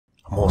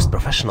Most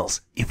professionals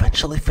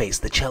eventually face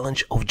the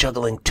challenge of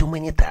juggling too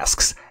many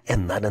tasks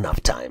and not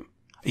enough time.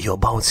 You're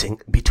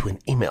bouncing between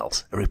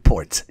emails,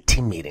 reports,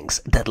 team meetings,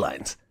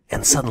 deadlines,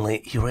 and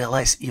suddenly you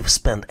realize you've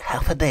spent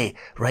half a day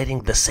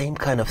writing the same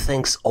kind of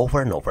things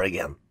over and over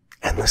again.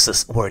 And this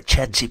is where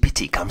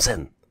ChatGPT comes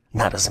in.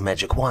 Not as a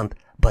magic wand,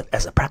 but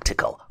as a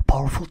practical,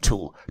 powerful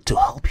tool to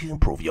help you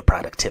improve your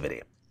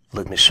productivity.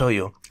 Let me show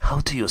you how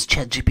to use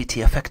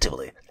ChatGPT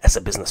effectively as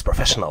a business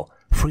professional,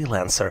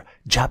 freelancer,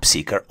 job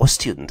seeker, or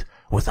student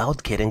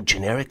without getting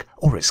generic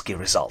or risky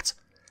results.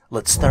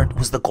 Let's start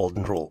with the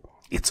golden rule.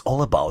 It's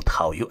all about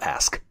how you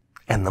ask.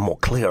 And the more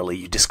clearly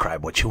you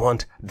describe what you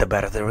want, the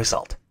better the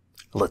result.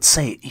 Let's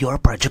say you're a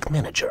project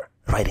manager,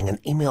 writing an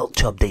email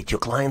to update your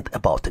client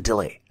about a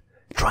delay.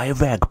 Try a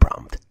vague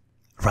prompt.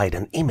 Write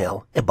an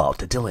email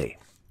about a delay.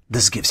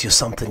 This gives you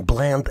something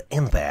bland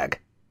and vague.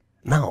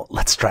 Now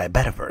let's try a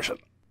better version.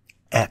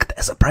 Act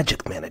as a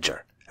project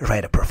manager.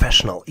 Write a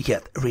professional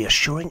yet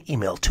reassuring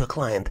email to a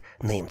client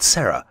named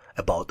Sarah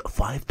about a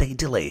 5-day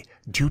delay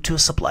due to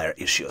supplier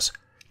issues.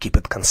 Keep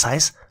it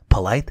concise,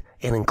 polite,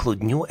 and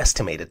include new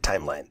estimated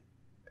timeline.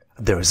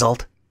 The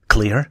result?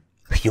 Clear,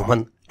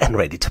 human, and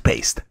ready to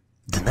paste.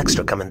 The next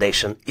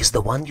recommendation is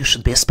the one you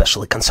should be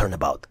especially concerned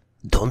about.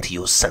 Don't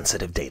use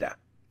sensitive data.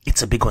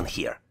 It's a big one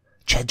here.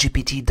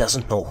 ChatGPT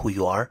doesn't know who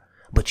you are,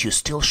 but you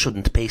still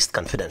shouldn't paste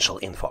confidential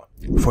info.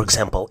 For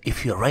example,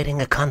 if you're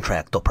writing a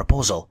contract or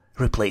proposal,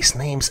 replace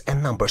names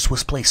and numbers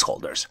with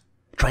placeholders.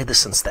 Try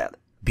this instead.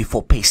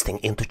 Before pasting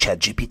into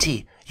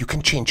ChatGPT, you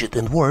can change it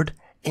in Word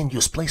and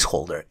use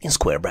placeholder in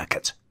square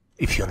brackets.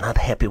 If you're not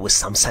happy with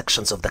some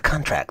sections of the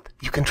contract,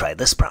 you can try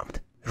this prompt.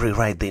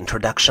 Rewrite the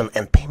introduction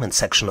and payment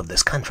section of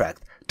this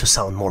contract to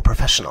sound more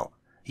professional.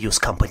 Use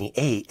Company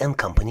A and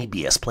Company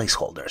B as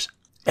placeholders.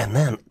 And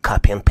then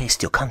copy and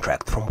paste your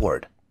contract from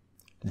Word.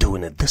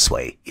 Doing it this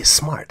way is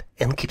smart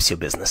and keeps your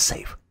business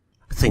safe.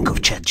 Think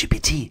of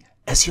ChatGPT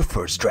as your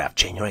first draft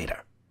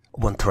generator.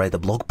 Want to write a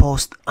blog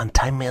post on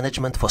time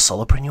management for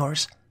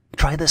solopreneurs?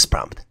 Try this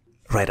prompt.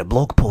 Write a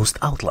blog post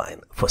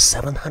outline for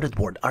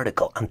 700-word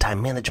article on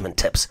time management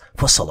tips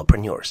for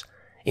solopreneurs.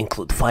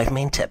 Include 5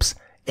 main tips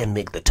and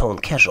make the tone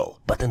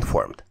casual but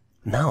informed.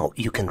 Now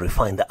you can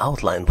refine the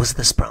outline with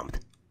this prompt.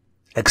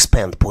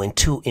 Expand point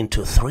 2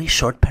 into 3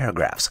 short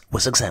paragraphs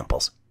with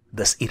examples.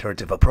 This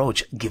iterative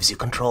approach gives you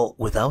control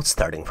without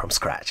starting from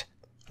scratch.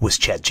 With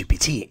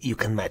ChatGPT, you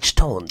can match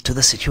tone to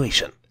the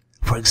situation.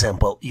 For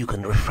example, you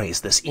can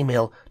rephrase this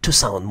email to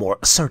sound more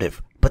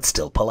assertive but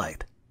still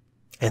polite.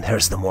 And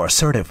here's the more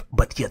assertive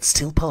but yet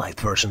still polite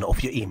version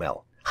of your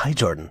email. Hi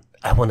Jordan,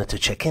 I wanted to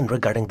check in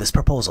regarding this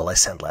proposal I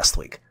sent last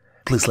week.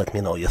 Please let me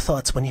know your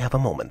thoughts when you have a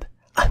moment.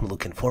 I'm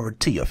looking forward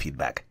to your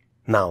feedback.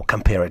 Now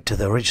compare it to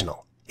the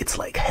original. It's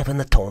like having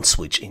a tone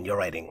switch in your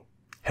writing.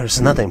 Here's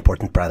another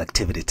important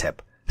productivity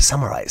tip.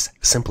 Summarize,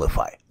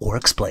 simplify, or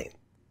explain.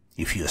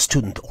 If you're a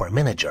student or a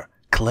manager,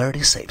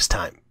 clarity saves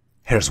time.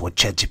 Here's what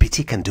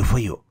ChatGPT can do for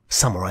you.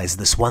 Summarize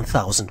this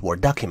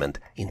 1,000-word document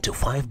into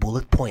 5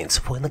 bullet points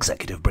for an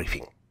executive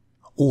briefing.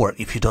 Or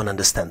if you don't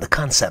understand the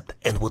concept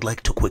and would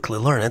like to quickly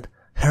learn it,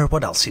 here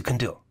what else you can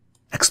do.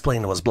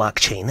 Explain what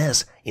blockchain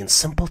is in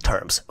simple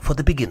terms for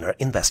the beginner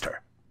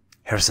investor.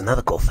 Here's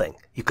another cool thing.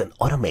 You can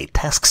automate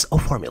tasks or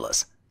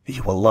formulas.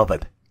 You will love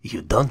it.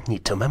 You don't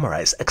need to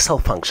memorize Excel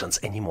functions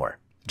anymore.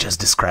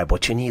 Just describe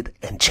what you need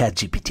and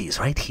ChatGPT is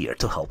right here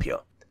to help you.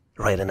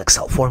 Write an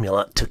Excel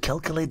formula to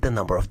calculate the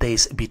number of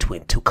days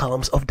between 2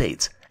 columns of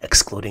dates,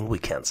 excluding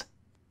weekends.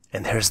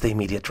 And here's the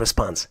immediate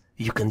response.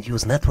 You can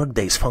use network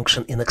days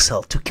function in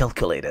Excel to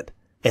calculate it.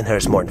 And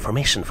here's more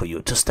information for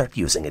you to start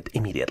using it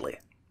immediately.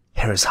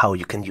 Here's how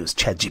you can use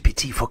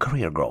ChatGPT for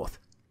career growth.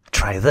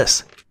 Try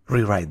this.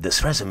 Rewrite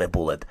this resume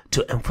bullet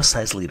to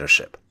emphasize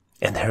leadership.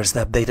 And here's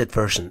the updated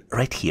version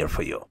right here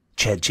for you.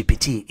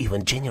 ChatGPT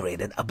even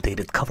generated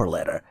updated cover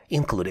letter,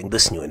 including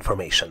this new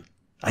information.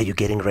 Are you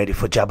getting ready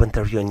for job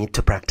interview and need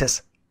to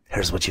practice?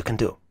 Here's what you can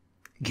do.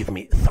 Give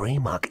me 3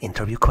 mock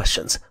interview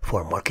questions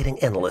for a marketing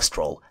analyst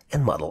role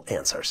and model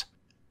answers.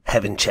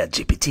 Having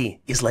ChatGPT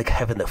is like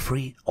having a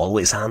free,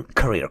 always-on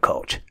career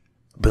coach.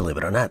 Believe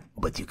it or not,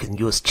 but you can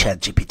use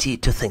ChatGPT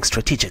to think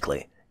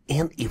strategically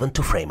and even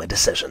to frame a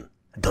decision.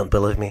 Don't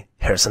believe me?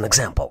 Here's an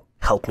example.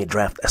 Help me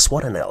draft a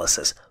SWOT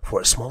analysis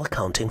for a small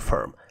accounting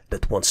firm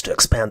that wants to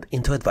expand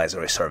into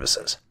advisory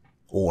services.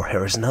 Or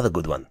here is another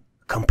good one.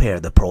 Compare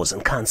the pros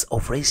and cons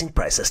of raising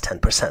prices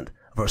 10%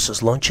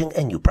 versus launching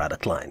a new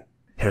product line.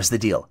 Here's the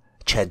deal.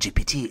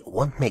 ChatGPT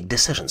won't make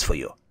decisions for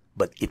you,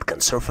 but it can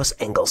surface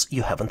angles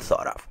you haven't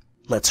thought of.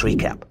 Let's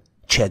recap.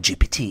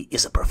 ChatGPT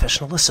is a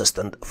professional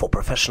assistant for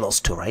professionals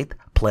to write,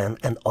 plan,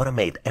 and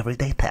automate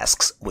everyday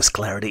tasks with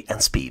clarity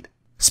and speed.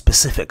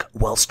 Specific,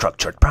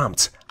 well-structured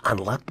prompts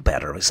unlock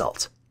better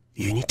results.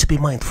 You need to be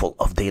mindful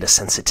of data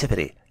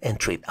sensitivity and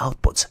treat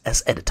outputs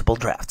as editable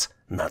drafts,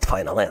 not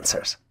final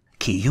answers.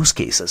 Key use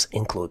cases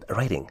include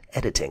writing,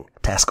 editing,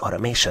 task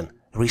automation,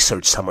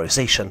 research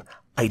summarization,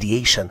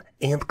 ideation,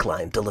 and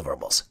client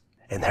deliverables.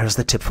 And here's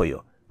the tip for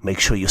you. Make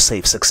sure you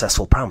save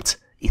successful prompts,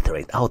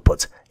 iterate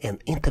outputs,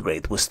 and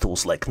integrate with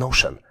tools like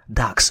Notion,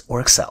 Docs, or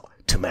Excel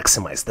to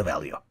maximize the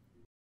value.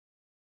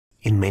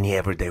 In many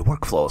everyday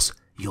workflows,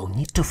 you'll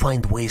need to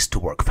find ways to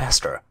work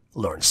faster,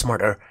 learn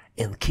smarter,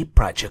 and keep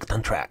project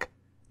on track.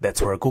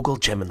 That's where Google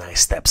Gemini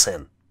steps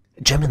in.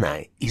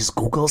 Gemini is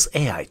Google's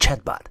AI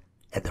chatbot,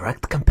 a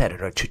direct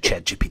competitor to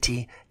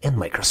ChatGPT and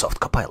Microsoft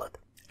Copilot.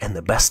 And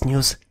the best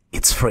news,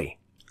 it's free.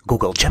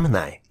 Google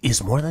Gemini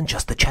is more than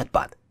just a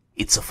chatbot.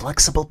 It's a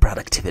flexible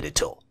productivity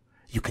tool.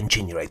 You can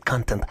generate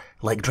content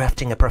like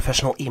drafting a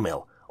professional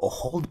email or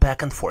hold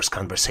back and forth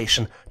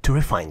conversation to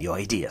refine your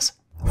ideas.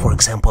 For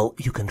example,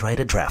 you can write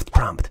a draft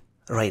prompt,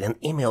 write an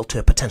email to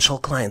a potential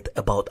client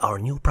about our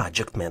new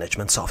project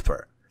management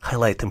software,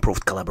 highlight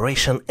improved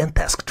collaboration and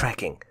task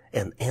tracking,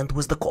 and end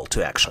with the call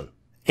to action.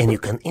 And you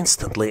can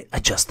instantly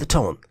adjust the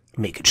tone,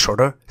 make it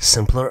shorter,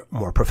 simpler,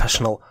 more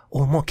professional,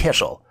 or more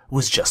casual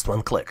with just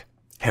one click.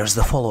 Here's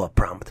the follow-up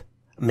prompt.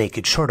 Make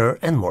it shorter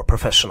and more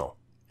professional.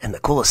 And the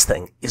coolest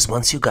thing is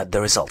once you got the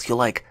result you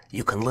like,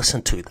 you can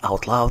listen to it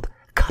out loud,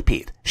 copy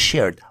it,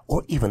 share it,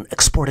 or even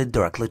export it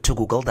directly to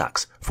Google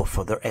Docs for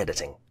further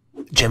editing.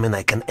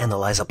 Gemini can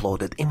analyze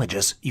uploaded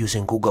images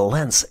using Google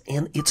Lens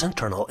and its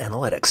internal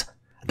analytics.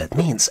 That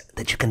means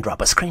that you can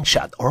drop a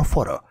screenshot or a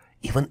photo,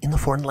 even in a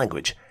foreign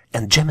language,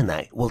 and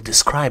Gemini will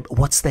describe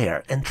what's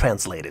there and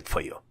translate it for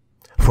you.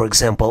 For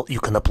example, you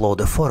can upload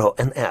a photo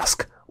and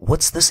ask,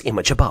 "What's this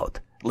image about?"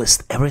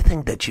 List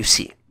everything that you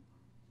see.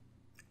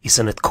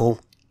 Isn't it cool?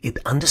 It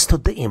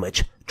understood the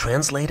image,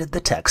 translated the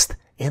text,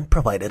 and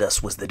provided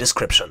us with the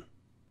description.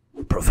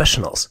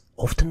 Professionals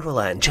often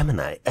rely on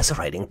Gemini as a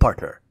writing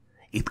partner.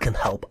 It can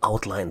help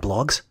outline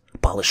blogs,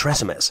 polish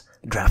resumes,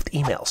 draft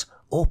emails,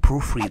 or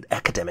proofread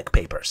academic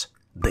papers.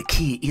 The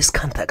key is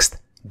context.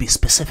 Be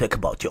specific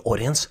about your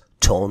audience,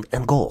 tone,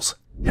 and goals.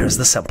 Here's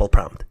the sample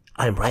prompt.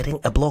 I'm writing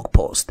a blog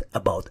post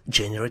about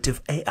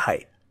generative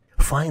AI.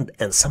 Find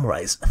and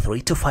summarize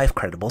 3 to 5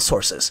 credible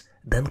sources,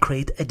 then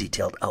create a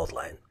detailed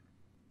outline.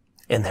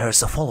 And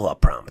here's a follow-up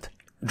prompt.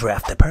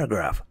 Draft a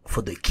paragraph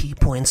for the key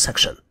points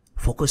section,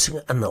 focusing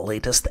on the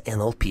latest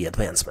NLP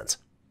advancements.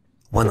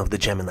 One of the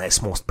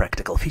Gemini's most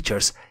practical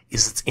features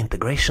is its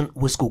integration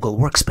with Google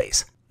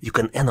Workspace. You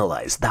can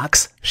analyze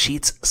docs,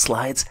 sheets,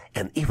 slides,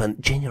 and even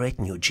generate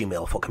new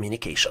Gmail for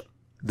communication.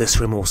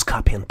 This removes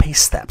copy and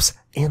paste steps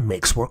and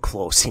makes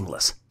workflow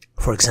seamless.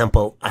 For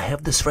example, I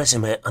have this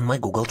resume on my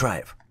Google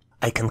Drive.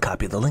 I can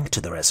copy the link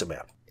to the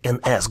resume and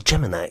ask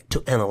Gemini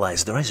to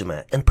analyze the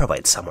resume and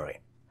provide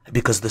summary.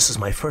 Because this is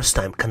my first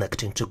time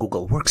connecting to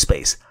Google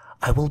Workspace,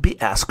 I will be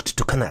asked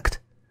to connect.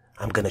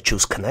 I'm gonna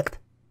choose Connect,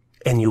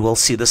 and you will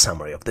see the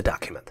summary of the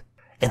document.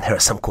 And here are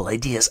some cool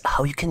ideas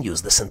how you can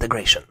use this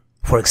integration.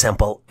 For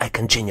example, I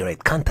can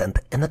generate content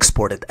and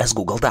export it as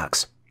Google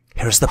Docs.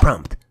 Here's the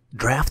prompt.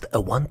 Draft a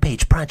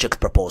one-page project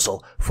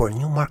proposal for a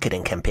new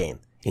marketing campaign.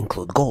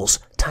 Include goals,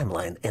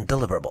 timeline, and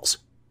deliverables.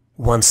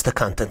 Once the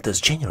content is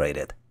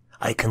generated,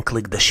 I can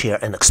click the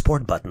Share and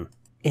Export button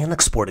and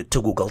export it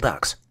to Google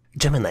Docs.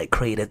 Gemini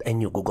created a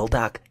new Google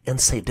Doc and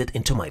saved it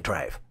into my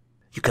Drive.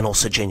 You can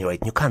also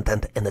generate new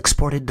content and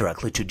export it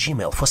directly to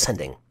Gmail for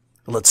sending.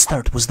 Let's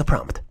start with the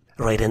prompt.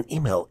 Write an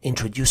email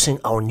introducing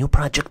our new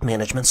project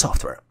management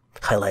software.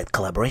 Highlight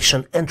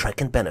collaboration and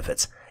tracking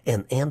benefits,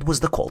 and end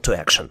with the call to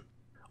action.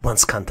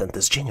 Once content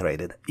is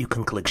generated, you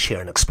can click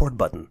Share and Export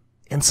button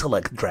and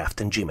select Draft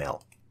in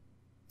Gmail.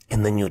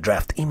 And the new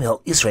draft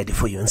email is ready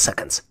for you in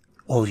seconds.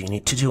 All you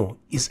need to do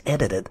is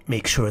edit it,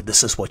 make sure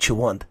this is what you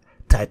want,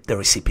 type the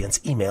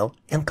recipient's email,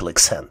 and click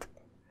Send.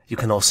 You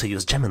can also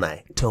use Gemini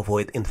to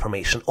avoid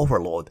information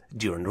overload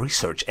during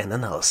research and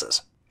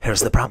analysis. Here's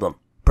the problem.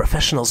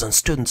 Professionals and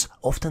students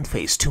often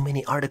face too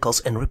many articles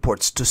and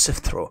reports to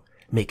sift through,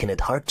 making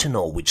it hard to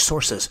know which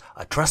sources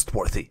are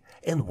trustworthy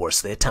and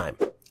worth their time.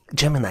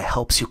 Gemini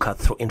helps you cut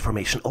through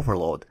information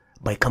overload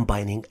by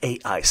combining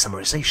AI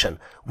summarization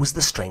with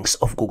the strengths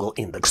of Google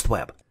indexed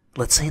web.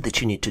 Let's say that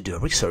you need to do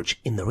research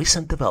in the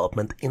recent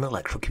development in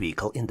electric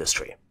vehicle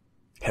industry.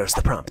 Here's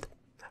the prompt.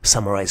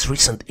 Summarize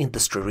recent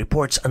industry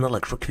reports on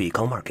electric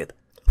vehicle market.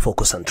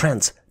 Focus on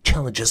trends,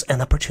 challenges,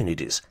 and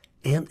opportunities,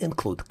 and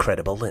include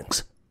credible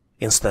links.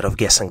 Instead of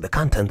guessing the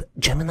content,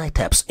 Gemini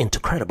taps into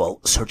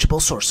credible,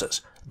 searchable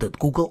sources that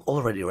Google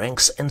already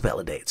ranks and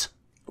validates.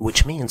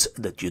 Which means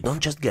that you don't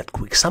just get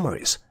quick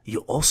summaries, you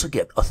also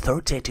get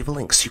authoritative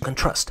links you can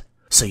trust,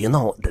 so you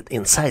know that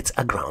insights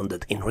are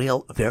grounded in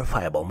real,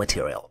 verifiable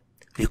material.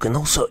 You can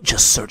also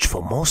just search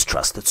for most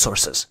trusted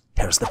sources.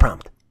 Here's the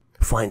prompt.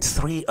 Find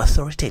 3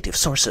 authoritative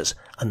sources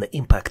on the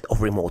impact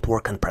of remote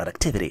work and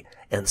productivity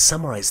and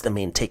summarize the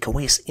main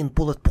takeaways in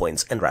bullet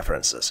points and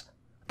references.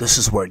 This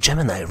is where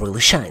Gemini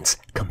really shines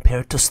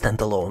compared to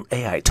standalone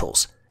AI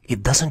tools.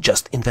 It doesn't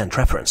just invent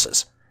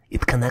references.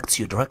 It connects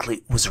you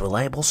directly with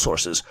reliable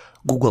sources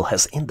Google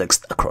has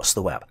indexed across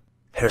the web.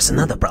 Here's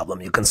another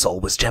problem you can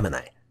solve with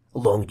Gemini.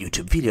 Long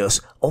YouTube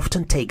videos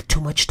often take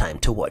too much time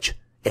to watch,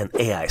 and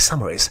AI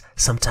summaries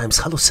sometimes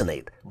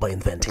hallucinate by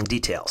inventing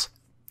details.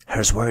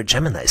 Here's where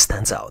Gemini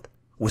stands out.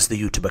 With the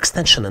YouTube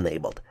extension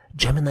enabled,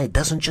 Gemini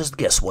doesn't just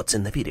guess what's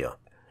in the video.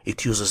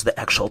 It uses the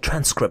actual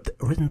transcript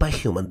written by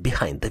human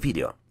behind the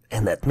video.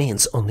 And that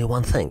means only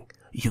one thing.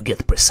 you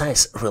get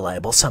precise,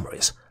 reliable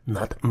summaries,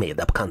 not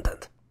made-up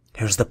content.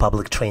 Here's the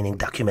public training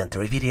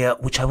documentary video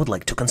which I would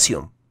like to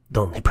consume.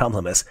 The only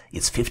problem is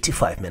it's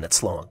 55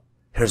 minutes long.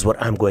 Here's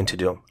what I'm going to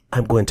do.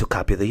 I'm going to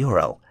copy the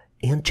URL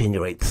and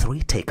generate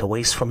 3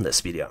 takeaways from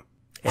this video.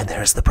 And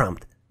here's the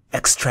prompt.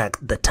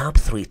 Extract the top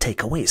 3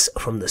 takeaways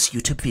from this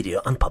YouTube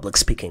video on public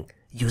speaking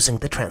using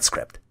the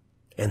transcript.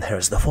 And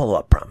here's the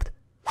follow-up prompt.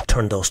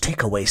 Turn those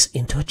takeaways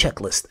into a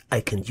checklist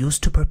I can use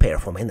to prepare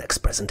for my next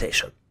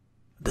presentation.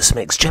 This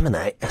makes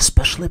Gemini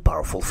especially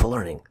powerful for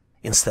learning.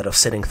 Instead of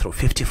sitting through a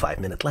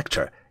 55-minute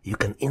lecture, you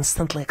can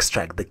instantly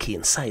extract the key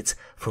insights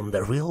from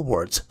the real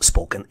words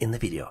spoken in the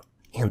video.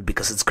 And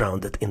because it's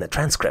grounded in a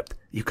transcript,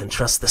 you can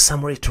trust the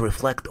summary to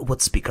reflect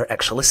what speaker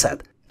actually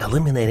said,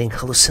 eliminating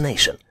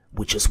hallucination,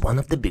 which is one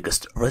of the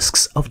biggest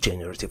risks of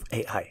generative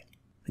AI.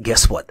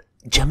 Guess what?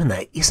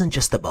 Gemini isn't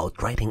just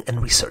about writing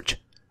and research.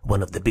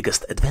 One of the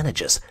biggest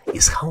advantages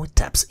is how it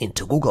taps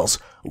into Google's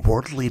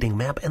world-leading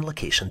map and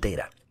location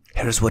data.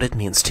 Here's what it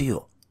means to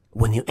you.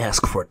 When you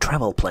ask for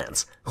travel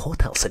plans,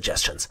 hotel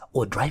suggestions,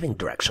 or driving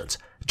directions,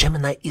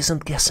 Gemini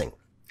isn't guessing.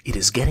 It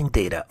is getting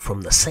data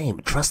from the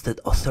same trusted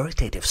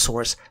authoritative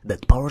source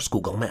that powers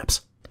Google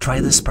Maps.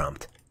 Try this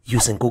prompt.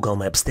 Using Google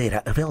Maps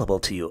data available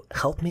to you,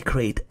 help me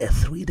create a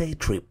 3-day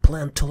trip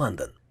plan to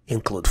London.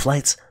 Include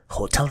flights,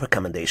 hotel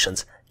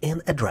recommendations,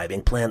 and a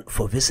driving plan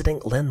for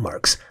visiting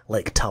landmarks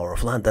like Tower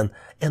of London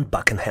and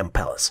Buckingham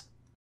Palace.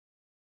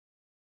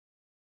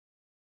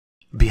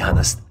 Be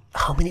honest,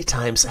 how many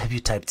times have you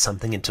typed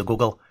something into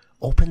Google,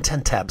 opened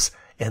 10 tabs,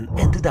 and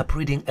ended up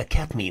reading a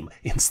cat meme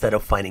instead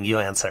of finding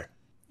your answer?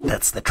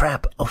 That's the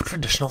trap of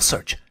traditional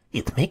search.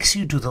 It makes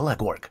you do the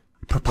legwork.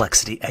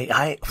 Perplexity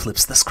AI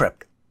flips the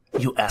script.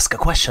 You ask a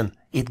question,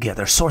 it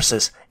gathers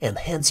sources, and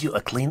hands you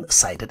a clean,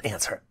 cited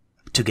answer.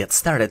 To get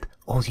started,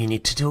 all you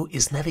need to do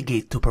is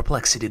navigate to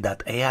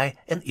perplexity.ai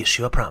and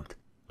issue a prompt.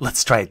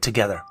 Let's try it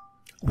together.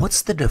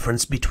 What's the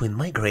difference between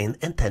migraine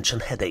and tension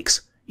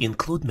headaches?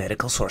 Include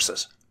medical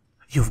sources.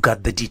 You've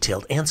got the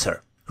detailed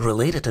answer,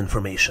 related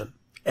information,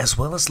 as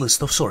well as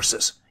list of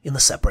sources in a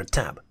separate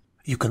tab.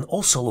 You can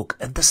also look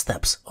at the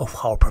steps of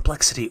how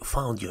Perplexity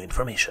found your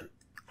information.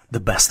 The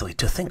best way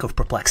to think of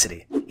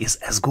Perplexity is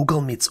as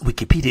Google meets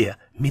Wikipedia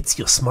meets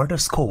your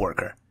smartest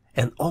coworker,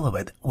 and all of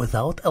it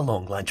without a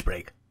long lunch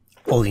break.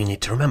 All you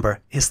need to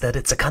remember is that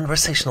it's a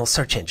conversational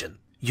search engine.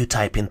 You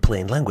type in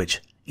plain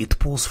language, it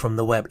pulls from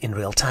the web in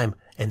real time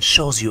and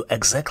shows you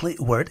exactly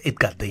where it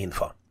got the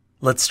info.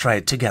 Let's try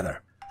it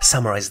together.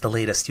 Summarize the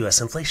latest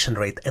US inflation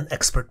rate and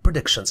expert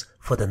predictions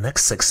for the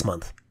next 6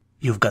 months.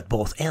 You've got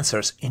both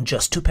answers in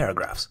just 2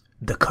 paragraphs.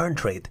 The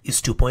current rate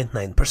is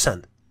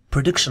 2.9%.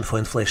 Prediction for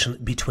inflation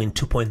between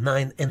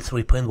 2.9 and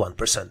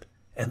 3.1%.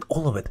 And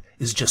all of it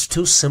is just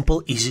 2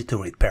 simple,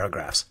 easy-to-read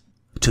paragraphs.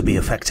 To be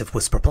effective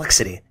with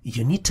Perplexity,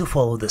 you need to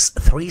follow these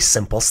 3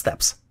 simple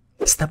steps.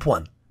 Step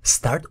 1.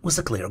 Start with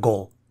a clear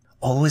goal.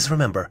 Always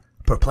remember,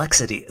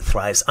 Perplexity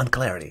thrives on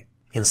clarity.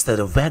 Instead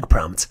of vague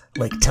prompts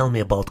like "tell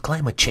me about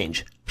climate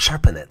change,"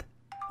 sharpen it.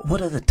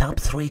 What are the top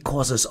 3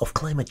 causes of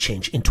climate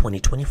change in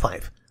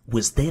 2025?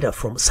 With data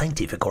from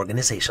scientific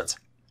organizations.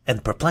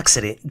 And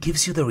Perplexity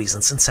gives you the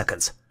reasons in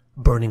seconds.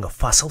 Burning of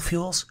fossil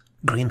fuels,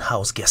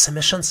 greenhouse gas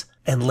emissions,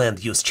 and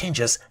land use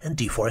changes and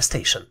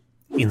deforestation.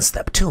 In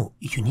step 2,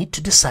 you need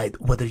to decide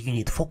whether you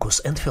need focus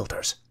and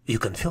filters. You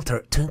can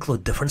filter to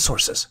include different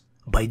sources.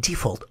 By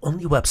default,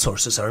 only web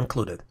sources are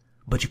included,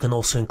 but you can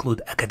also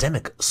include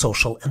academic,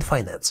 social, and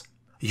finance.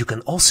 You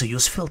can also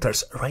use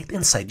filters right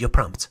inside your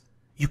prompts.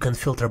 You can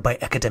filter by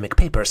academic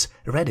papers,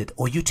 Reddit,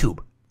 or YouTube.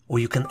 Or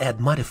you can add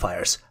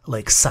modifiers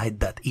like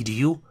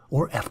site.edu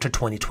or after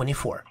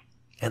 2024.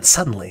 And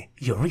suddenly,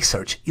 your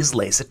research is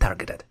laser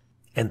targeted.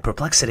 And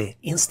Perplexity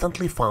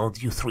instantly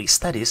found you 3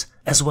 studies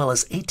as well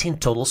as 18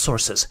 total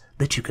sources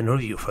that you can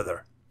review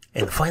further.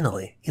 And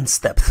finally, in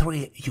step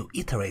 3, you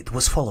iterate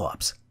with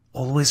follow-ups.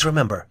 Always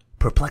remember,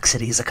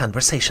 Perplexity is a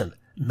conversation,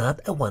 not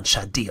a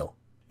one-shot deal.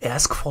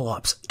 Ask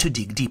follow-ups to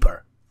dig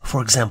deeper.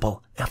 For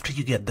example, after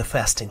you get the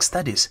fasting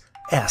studies,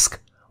 ask,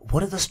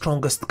 what are the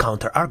strongest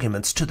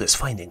counter-arguments to these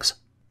findings?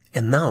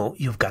 And now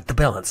you've got the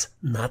balance,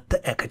 not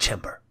the echo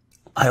chamber.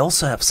 I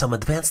also have some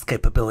advanced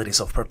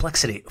capabilities of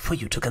Perplexity for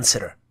you to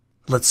consider.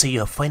 Let's say you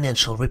have a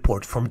financial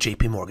report from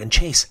JP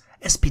Chase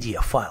as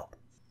PDF file.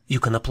 You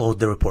can upload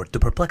the report to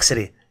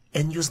Perplexity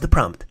and use the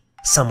prompt,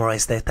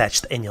 summarize the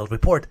attached annual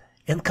report,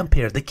 and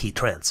compare the key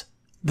trends.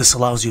 This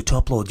allows you to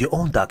upload your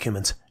own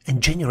documents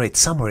and generate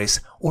summaries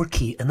or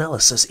key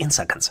analysis in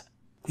seconds.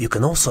 You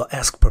can also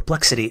ask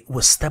Perplexity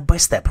with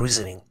step-by-step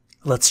reasoning.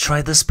 Let's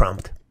try this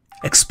prompt.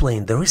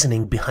 Explain the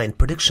reasoning behind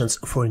predictions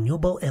for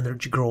renewable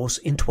energy growth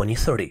in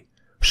 2030.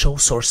 Show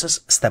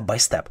sources step by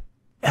step.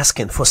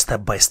 Asking for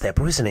step-by-step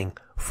reasoning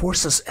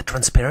forces a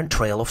transparent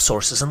trail of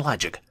sources and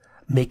logic,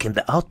 making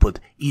the output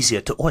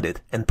easier to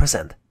audit and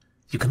present.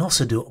 You can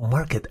also do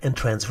market and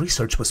trends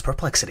research with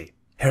Perplexity.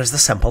 Here's the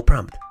sample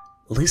prompt.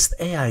 List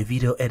AI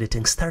video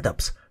editing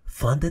startups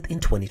funded in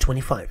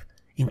 2025,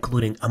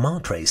 including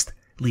amount raised,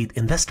 lead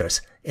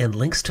investors, and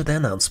links to the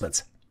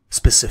announcements.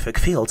 Specific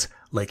fields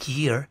like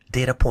year,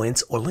 data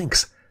points, or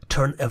links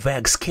turn a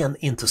vague scan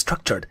into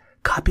structured,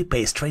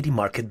 copy-paste ready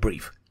market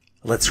brief.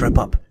 Let's wrap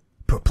up.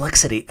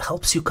 Perplexity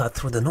helps you cut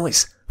through the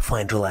noise,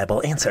 find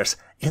reliable answers,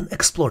 and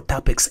explore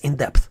topics in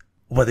depth.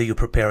 Whether you're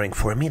preparing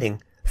for a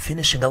meeting,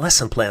 finishing a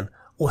lesson plan,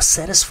 or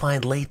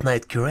satisfying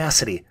late-night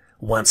curiosity,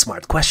 one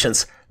smart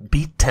questions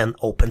beat 10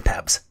 open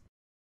tabs.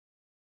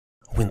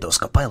 Windows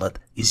Copilot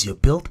is your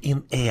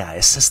built-in AI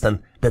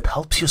assistant that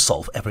helps you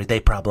solve everyday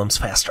problems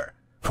faster,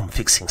 from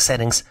fixing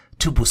settings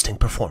to boosting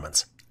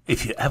performance.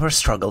 If you ever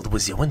struggled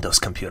with your Windows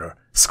computer,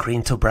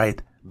 screen too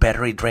bright,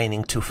 battery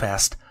draining too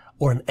fast,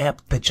 or an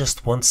app that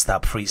just won't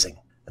stop freezing,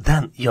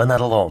 then you're not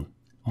alone.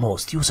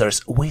 Most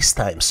users waste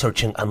time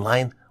searching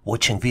online,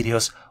 watching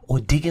videos, or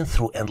digging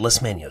through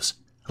endless menus.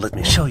 Let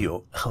me show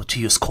you how to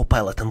use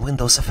Copilot in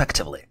Windows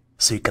effectively,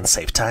 so you can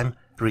save time,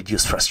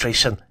 reduce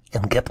frustration,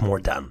 and get more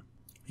done.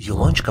 You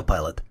launch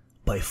Copilot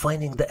by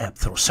finding the app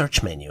through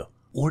Search menu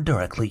or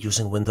directly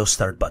using Windows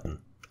Start button.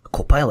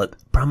 Copilot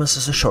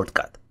promises a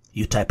shortcut.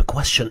 You type a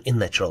question in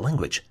natural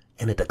language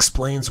and it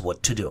explains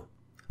what to do.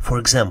 For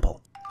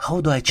example,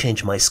 how do I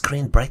change my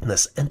screen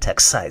brightness and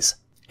text size?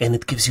 And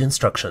it gives you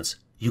instructions.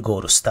 You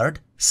go to Start,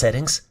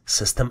 Settings,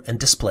 System and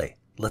Display.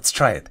 Let's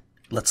try it.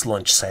 Let's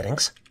launch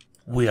Settings.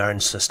 We are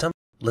in System.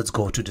 Let's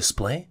go to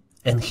Display.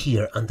 And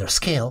here under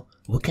Scale,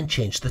 we can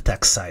change the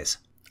text size.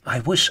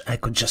 I wish I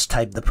could just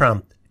type the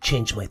prompt,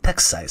 change my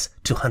text size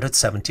to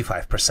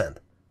 175%.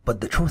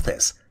 But the truth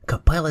is,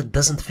 Copilot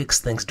doesn't fix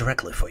things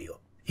directly for you.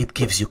 It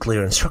gives you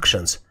clear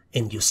instructions,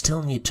 and you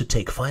still need to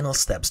take final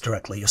steps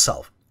directly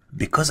yourself.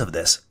 Because of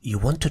this, you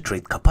want to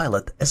treat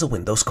Copilot as a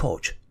Windows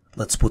coach.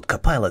 Let's put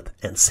Copilot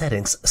and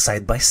Settings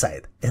side by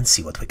side and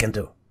see what we can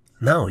do.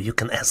 Now you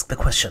can ask the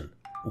question,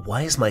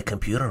 why is my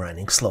computer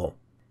running slow?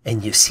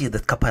 And you see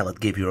that Copilot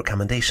gave you a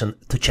recommendation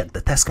to check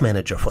the task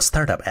manager for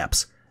startup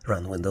apps,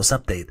 run Windows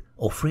Update,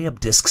 or free up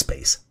disk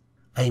space.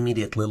 I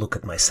immediately look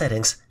at my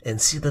settings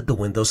and see that the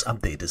Windows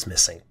Update is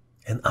missing.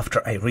 And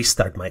after I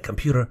restart my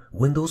computer,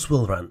 Windows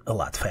will run a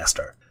lot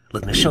faster.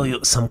 Let me show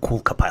you some cool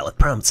Copilot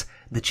prompts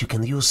that you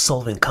can use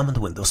solving common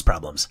Windows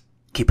problems.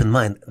 Keep in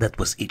mind that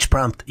with each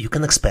prompt you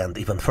can expand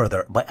even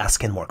further by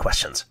asking more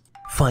questions.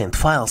 Find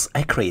files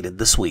I created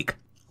this week.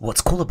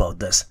 What's cool about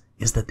this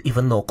is that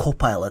even though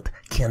Copilot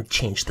can't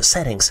change the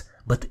settings,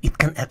 but it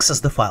can access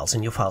the files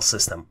in your file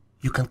system.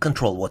 You can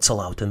control what's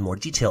allowed in more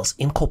details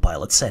in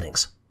Copilot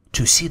settings.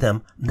 To see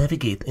them,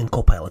 navigate in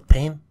Copilot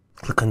pane,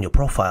 click on your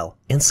profile,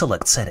 and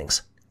select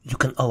Settings. You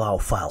can allow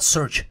File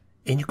Search,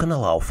 and you can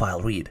allow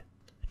File Read.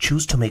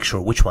 Choose to make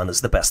sure which one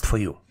is the best for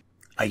you.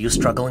 Are you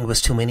struggling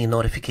with too many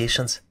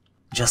notifications?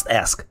 Just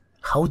ask,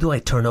 how do I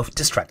turn off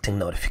distracting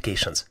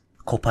notifications?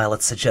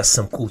 Copilot suggests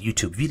some cool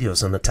YouTube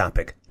videos on the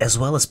topic, as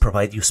well as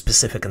provide you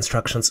specific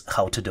instructions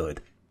how to do it.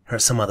 Here are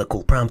some other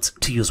cool prompts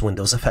to use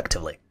Windows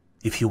effectively.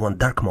 If you want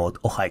dark mode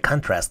or high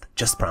contrast,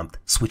 just prompt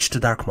switch to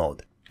dark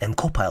mode, and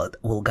Copilot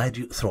will guide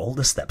you through all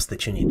the steps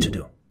that you need to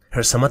do. Here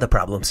are some other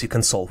problems you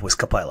can solve with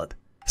Copilot.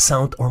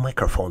 Sound or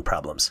microphone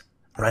problems,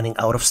 running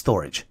out of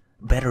storage,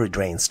 battery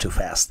drains too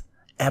fast,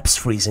 apps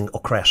freezing or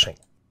crashing,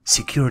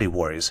 security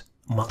worries,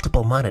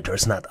 multiple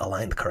monitors not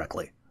aligned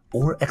correctly,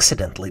 or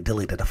accidentally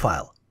deleted a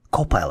file.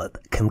 Copilot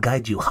can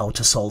guide you how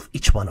to solve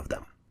each one of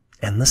them.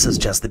 And this is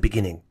just the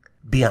beginning.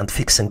 Beyond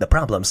fixing the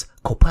problems,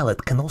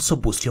 Copilot can also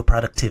boost your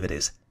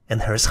productivities.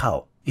 And here's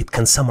how. It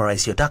can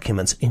summarize your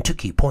documents into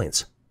key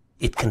points.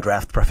 It can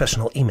draft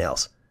professional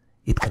emails.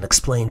 It can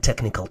explain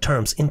technical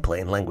terms in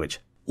plain language.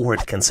 Or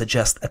it can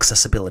suggest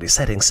accessibility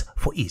settings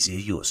for easier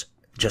use.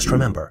 Just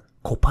remember,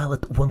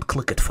 Copilot won't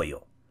click it for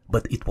you,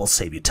 but it will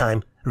save you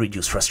time,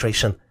 reduce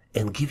frustration,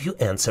 and give you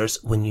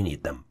answers when you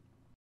need them.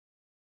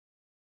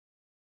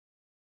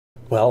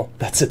 Well,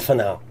 that's it for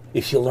now.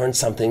 If you learned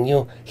something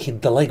new,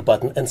 hit the like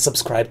button and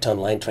subscribe to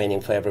Online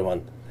Training for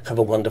Everyone. Have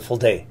a wonderful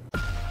day.